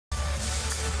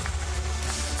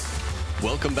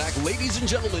Welcome back, ladies and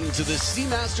gentlemen, to the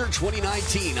Seamaster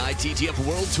 2019 ITTF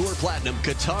World Tour Platinum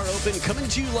Qatar Open, coming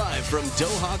to you live from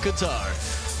Doha,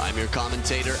 Qatar. I'm your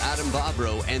commentator, Adam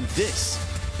Bobrow, and this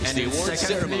is the award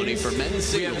ceremony for men's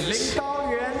singles. We have Lin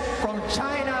Gaoyuan from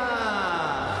China.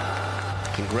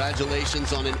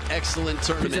 Congratulations on an excellent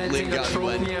tournament, Lin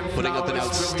Gaoyuan, putting up an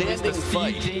outstanding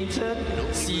fight.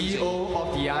 CEO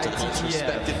of the ITTF. The most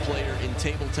respected player in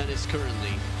table tennis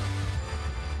currently.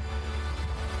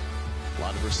 A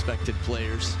lot of respected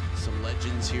players, some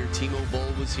legends here. Timo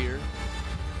Boll was here.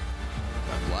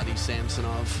 Got Vladi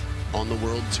Samsonov on the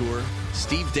World Tour.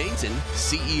 Steve Dainton,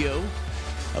 CEO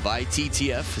of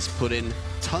ITTF, has put in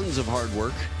tons of hard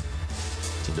work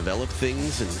to develop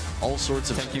things and all sorts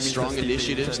of strong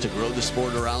initiatives to grow the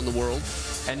sport around the world.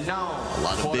 And now, a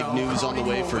lot of big news on the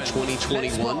way for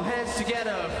 2021.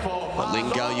 But Lin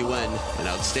Gaoyuan, an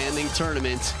outstanding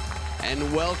tournament.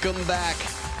 And welcome back,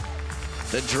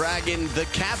 the Dragon, the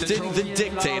Captain, the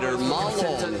Dictator, Ma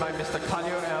Long. In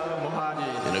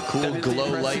a cool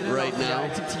glow light right now.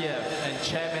 And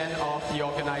chairman of the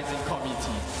organizing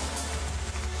committee.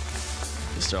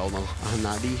 Mr.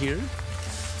 Al-Hanadi here,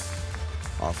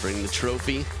 offering the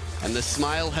trophy, and the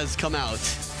smile has come out.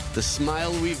 The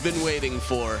smile we've been waiting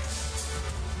for.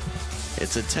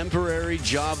 It's a temporary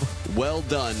job well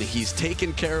done. He's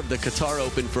taken care of the Qatar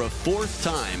Open for a 4th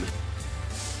time.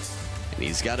 And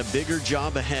he's got a bigger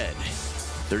job ahead.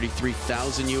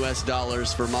 $33,000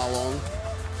 US for Ma Long.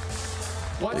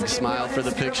 Big smile for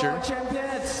the picture.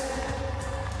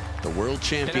 The World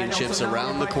Championships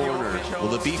around the corner.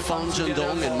 Will it be Fan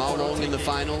Zhendong and Ma Long in the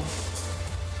final?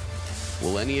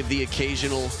 Will any of the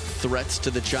occasional threats to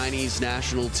the Chinese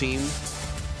national team,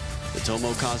 the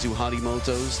Tomokazu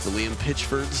Harimotos, the Liam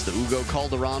Pitchfords, the Ugo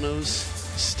Calderanos,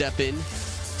 step in?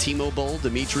 Timo Boll,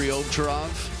 Dmitry Ovtcharov?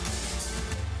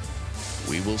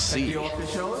 We will see.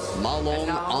 Ma Long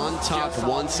on top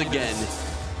once again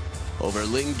over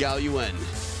Lin Gaoyuan.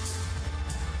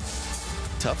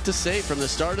 Tough to say from the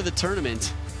start of the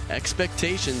tournament.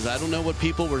 Expectations, I don't know what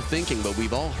people were thinking, but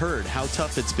we've all heard how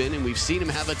tough it's been, and we've seen him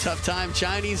have a tough time.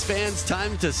 Chinese fans,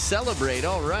 time to celebrate.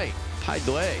 All right, Pai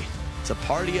Dui, it's a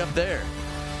party up there.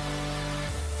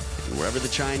 And wherever the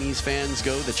Chinese fans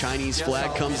go, the Chinese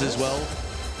flag comes as well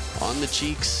on the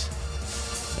cheeks.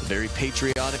 A very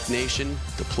patriotic nation,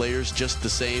 the players just the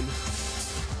same.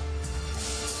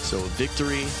 So a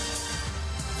victory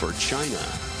for China.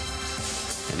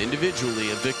 And individually,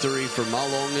 a victory for Ma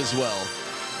Long as well,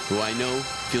 who I know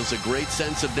feels a great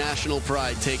sense of national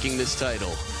pride taking this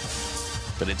title.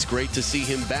 But it's great to see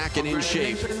him back and in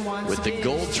shape with the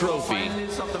gold trophy.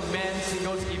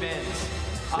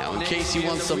 Now, in case you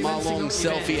want some Ma Long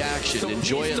selfie action,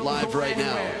 enjoy it live right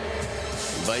now.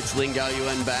 Invites Lin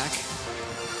Gaoyuan back.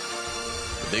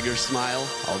 A bigger smile,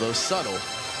 although subtle,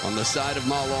 on the side of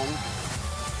Ma Long.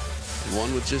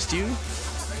 One with just you.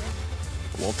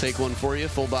 We'll take one for you,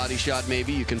 full body shot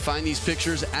maybe. You can find these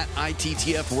pictures at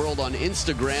ITTF World on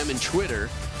Instagram and Twitter.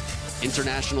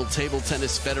 International Table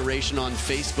Tennis Federation on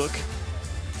Facebook.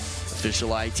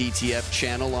 Official ITTF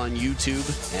channel on YouTube.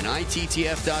 And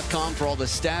ITTF.com for all the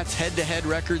stats, head-to-head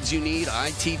records you need.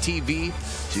 ITTV,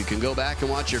 so you can go back and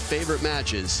watch your favorite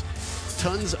matches.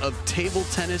 Tons of table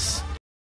tennis